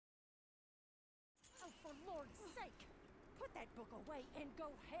Put that book away and go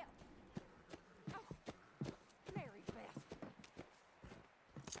help. Oh, Mary Beth.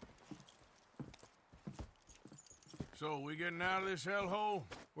 So, we getting out of this hellhole?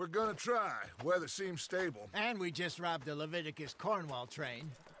 We're gonna try. Weather seems stable. And we just robbed a Leviticus Cornwall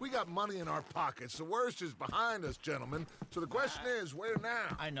train. We got money in our pockets. The worst is behind us, gentlemen. So the question is, where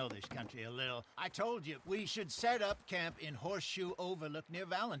now? I know this country a little. I told you, we should set up camp in Horseshoe Overlook near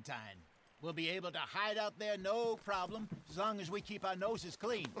Valentine. We'll be able to hide out there, no problem, as long as we keep our noses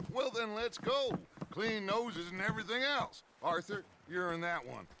clean. Well, then let's go. Clean noses and everything else. Arthur, you're in that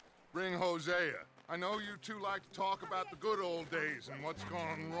one. Bring Hosea. I know you two like to talk about the good old days and what's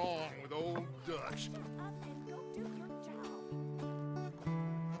gone wrong with old Dutch. Shut up and go do your job.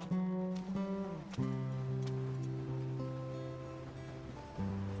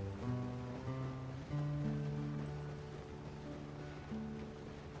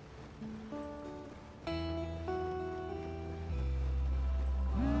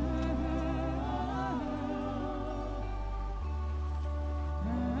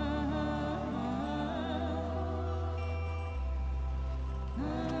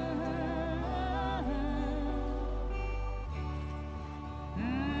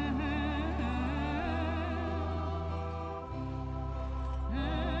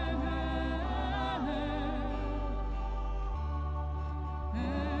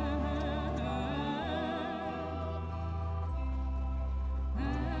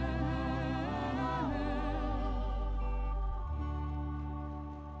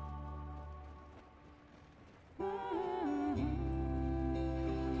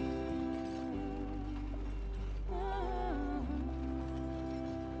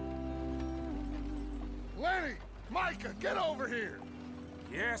 Lenny! Micah, get over here!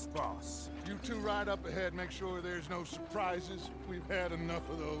 Yes, boss. You two ride up ahead, make sure there's no surprises. We've had enough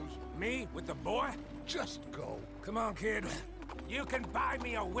of those. Me with the boy? Just go. Come on, kid. You can buy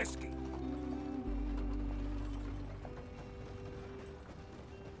me a whiskey.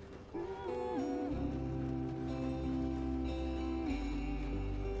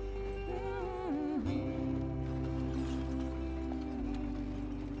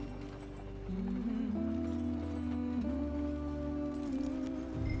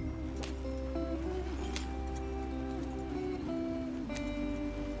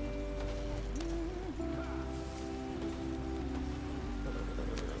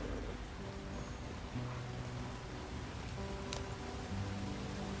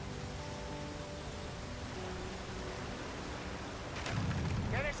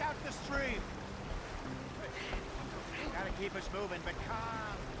 Get us out the stream. Gotta keep us moving, but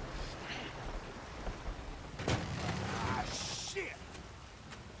calm. Ah, shit!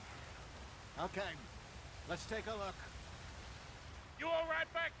 Okay, let's take a look. You all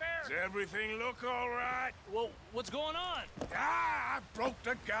right back there? Does everything look all right? Well, what's going on? Ah, I broke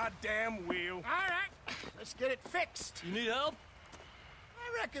the goddamn wheel. All right, let's get it fixed. You need help?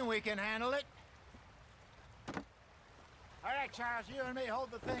 I reckon we can handle it. All right, Charles, you and me hold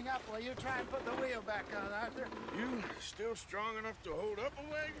the thing up while you try and put the wheel back on, Arthur. You still strong enough to hold up a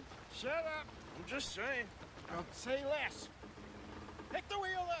wagon? Shut up. I'm just saying. Say less. Pick the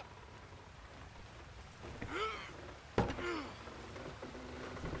wheel up.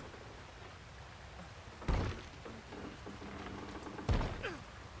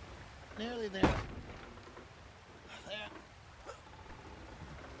 Nearly there. There.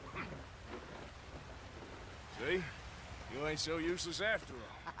 See? You ain't so useless after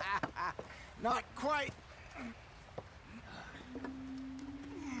all. Not quite.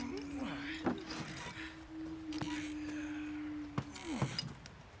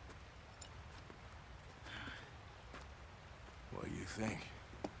 What do you think?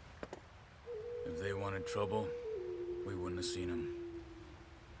 If they wanted trouble, we wouldn't have seen them.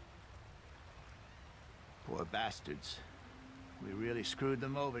 Poor bastards. We really screwed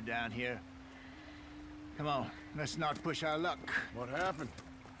them over down here. Come on, let's not push our luck. What happened?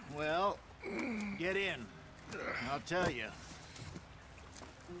 Well, get in. I'll tell you.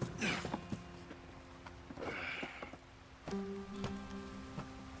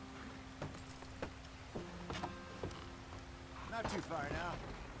 Not too far now.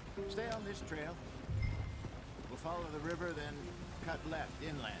 Stay on this trail. We'll follow the river, then cut left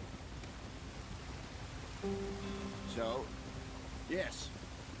inland. So, yes,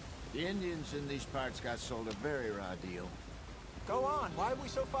 the Indians in these parts got sold a very raw deal. Go on, why are we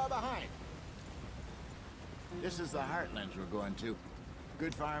so far behind? This is the heartlands we're going to.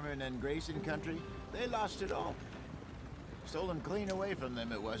 Good farming and grazing country, they lost it all. Stolen clean away from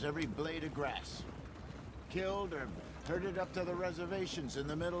them it was, every blade of grass. Killed or herded up to the reservations in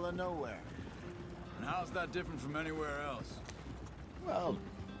the middle of nowhere. And how's that different from anywhere else? Well,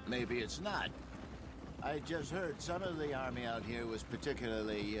 maybe it's not. I just heard some of the army out here was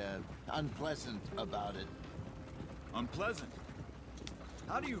particularly, unpleasant about it. Unpleasant?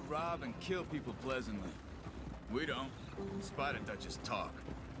 How do you rob and kill people pleasantly? We don't, in spite of Dutch's talk.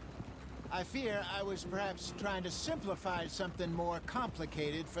 I fear I was perhaps trying to simplify something more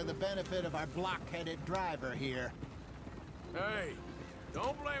complicated for the benefit of our block-headed driver here. Hey,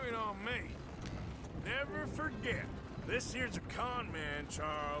 don't blame it on me. Never forget, this here's a con man,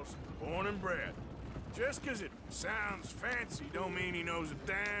 Charles, born and bred. Just 'cause it sounds fancy don't mean he knows a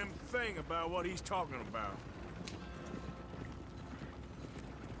damn thing about what he's talking about.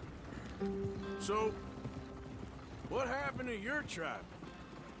 So, what happened to your tribe?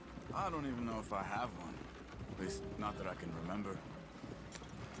 I don't even know if I have one. At least, not that I can remember.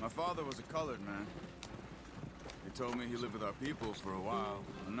 My father was a colored man. He told me he lived with our people for a while.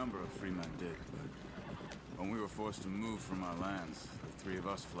 A number of free men did, but when we were forced to move from our lands, the three of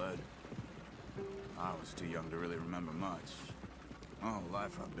us fled. I was too young to really remember much. My whole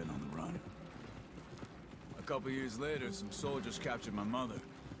life I've been on the run. A couple years later, some soldiers captured my mother.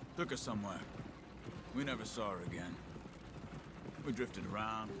 Took her somewhere. We never saw her again. We drifted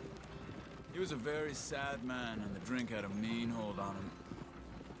around. He was a very sad man, and the drink had a mean hold on him.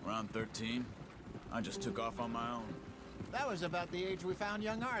 Around 13, I just took off on my own. That was about the age we found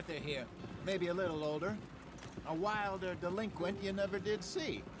young Arthur here. Maybe a little older. A wilder delinquent you never did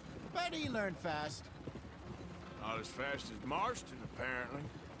see. But he learned fast. Not as fast as Marston, apparently.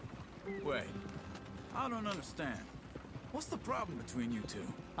 Wait, I don't understand. What's the problem between you two?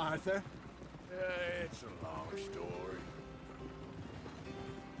 Arthur? It's a long story.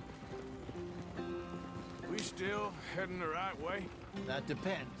 We still heading the right way? That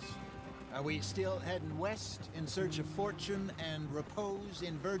depends. Are we still heading west in search of fortune and repose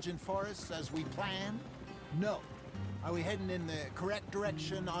in virgin forests as we planned? No. Are we heading in the correct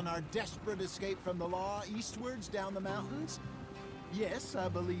direction on our desperate escape from the law eastwards down the mountains? Yes, I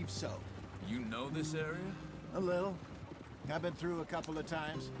believe so. You know this area? A little. I've been through a couple of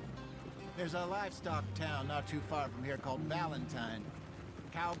times. There's a livestock town not too far from here called Valentine.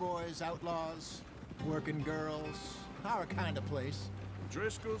 Cowboys, outlaws, working girls, our kind of place.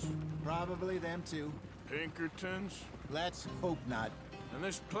 Driscoll's? Probably them too. Pinkertons? Let's hope not. And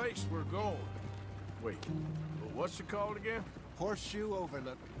this place we're going. Wait, what's it called again? Horseshoe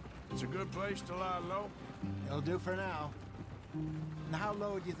Overlook. It's a good place to lie low? It'll do for now. Now, how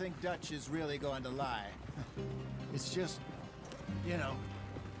low do you think Dutch is really going to lie? It's just, you know,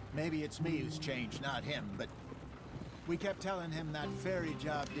 maybe it's me who's changed, not him, but we kept telling him that ferry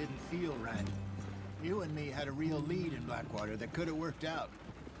job didn't feel right. You and me had a real lead in Blackwater that could have worked out.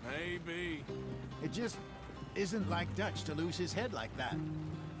 Maybe. It just isn't like Dutch to lose his head like that.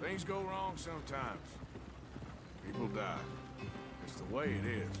 Things go wrong sometimes. People die. It's the way it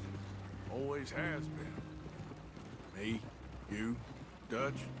is. Always has been. Me, you,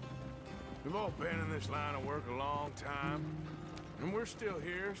 Dutch. We've all been in this line of work a long time. And we're still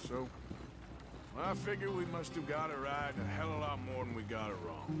here, so... I figure we must have got it right a hell of a lot more than we got it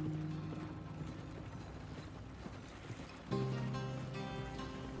wrong.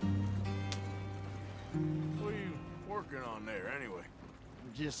 What are you working on there, anyway?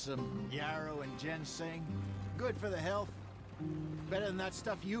 Just some yarrow and ginseng. Good for the health. Better than that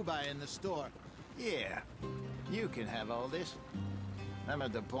stuff you buy in the store. Yeah, you can have all this. I'm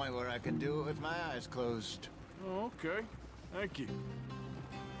at the point where I can do it with my eyes closed. Oh, okay. Thank you.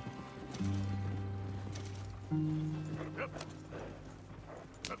 Yep.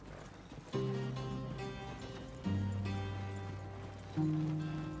 Yep.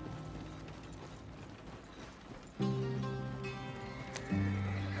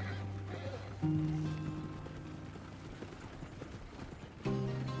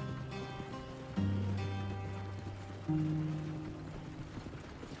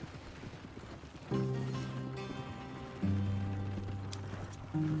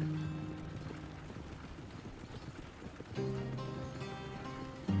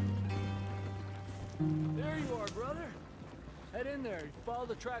 There you are, brother. Head in there. Follow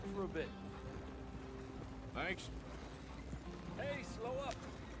the track for a bit. Thanks. Hey, slow up.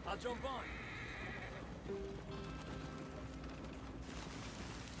 I'll jump on.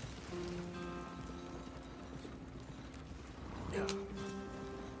 Yeah.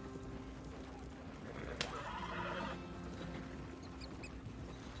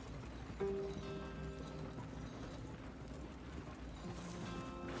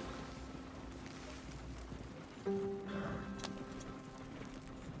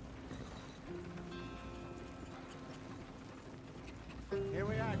 Here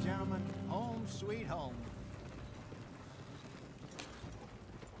we are, gentlemen. Home sweet home.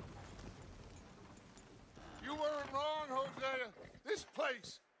 You weren't wrong, Hosea. This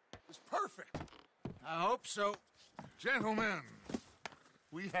place is perfect. I hope so. Gentlemen,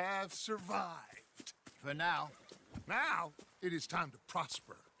 we have survived. For now. Now, it is time to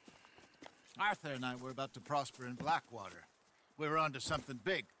prosper. Arthur and I were about to prosper in Blackwater. We were on to something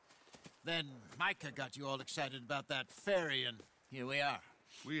big. Then Micah got you all excited about that ferry, and here we are.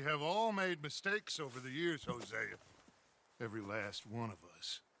 We have all made mistakes over the years, Hosea. Every last one of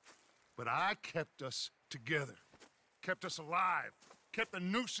us. But I kept us together. Kept us alive. Kept the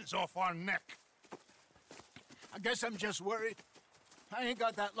nooses off our neck. I guess I'm just worried. I ain't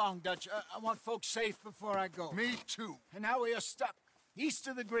got that long, Dutch. I want folks safe before I go. Me too. And now we are stuck, east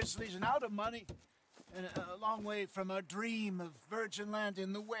of the Grizzlies and out of money, and a long way from our dream of virgin land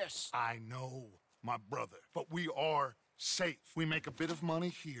in the west. I know, my brother, but we are safe. We make a bit of money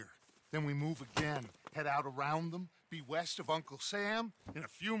here, then we move again, head out around them, be west of Uncle Sam, in a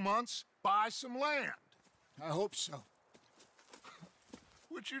few months, buy some land. I hope so.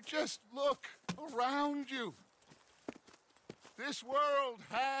 Would you just look around you? This world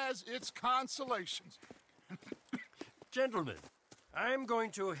has its consolations. Gentlemen, I'm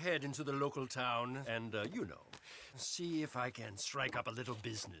going to head into the local town and, see if I can strike up a little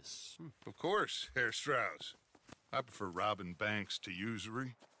business. Of course, Herr Strauss. I prefer robbing banks to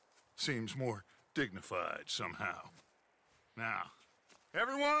usury. Seems more dignified somehow. Now,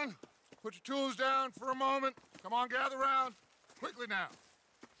 everyone, put your tools down for a moment. Come on, gather round. Quickly now.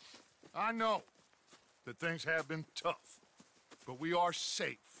 I know that things have been tough, but we are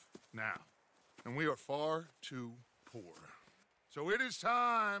safe now, and we are far too poor. So it is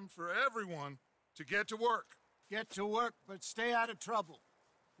time for everyone to get to work. Get to work, but stay out of trouble.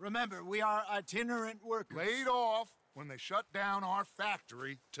 Remember, we are itinerant workers. Laid off when they shut down our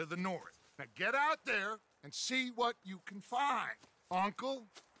factory to the north. Now get out there and see what you can find. Uncle,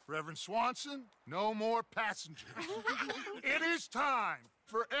 Reverend Swanson, no more passengers. It is time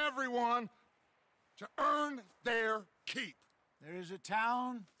for everyone to earn their keep. There is a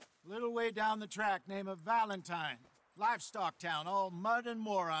town a little way down the track named Valentine. Livestock town, all mud and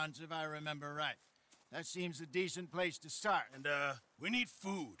morons, if I remember right. That seems a decent place to start. And, we need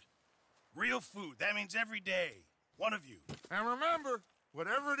food. Real food. That means every day. One of you. And remember,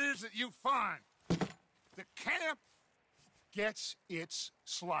 whatever it is that you find, the camp gets its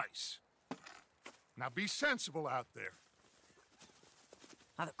slice. Now be sensible out there.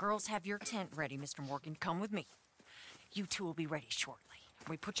 Now the girls have your tent ready, Mr. Morgan. Come with me. You two will be ready shortly.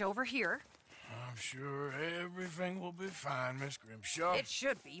 We put you over here. I'm sure everything will be fine, Miss Grimshaw. It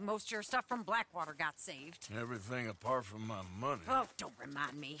should be. Most of your stuff from Blackwater got saved. Everything apart from my money. Oh, don't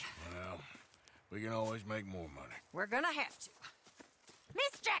remind me. Well, we can always make more money. We're gonna have to.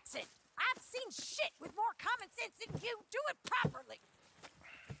 Miss Jackson, I've seen shit with more common sense than you. Do it properly.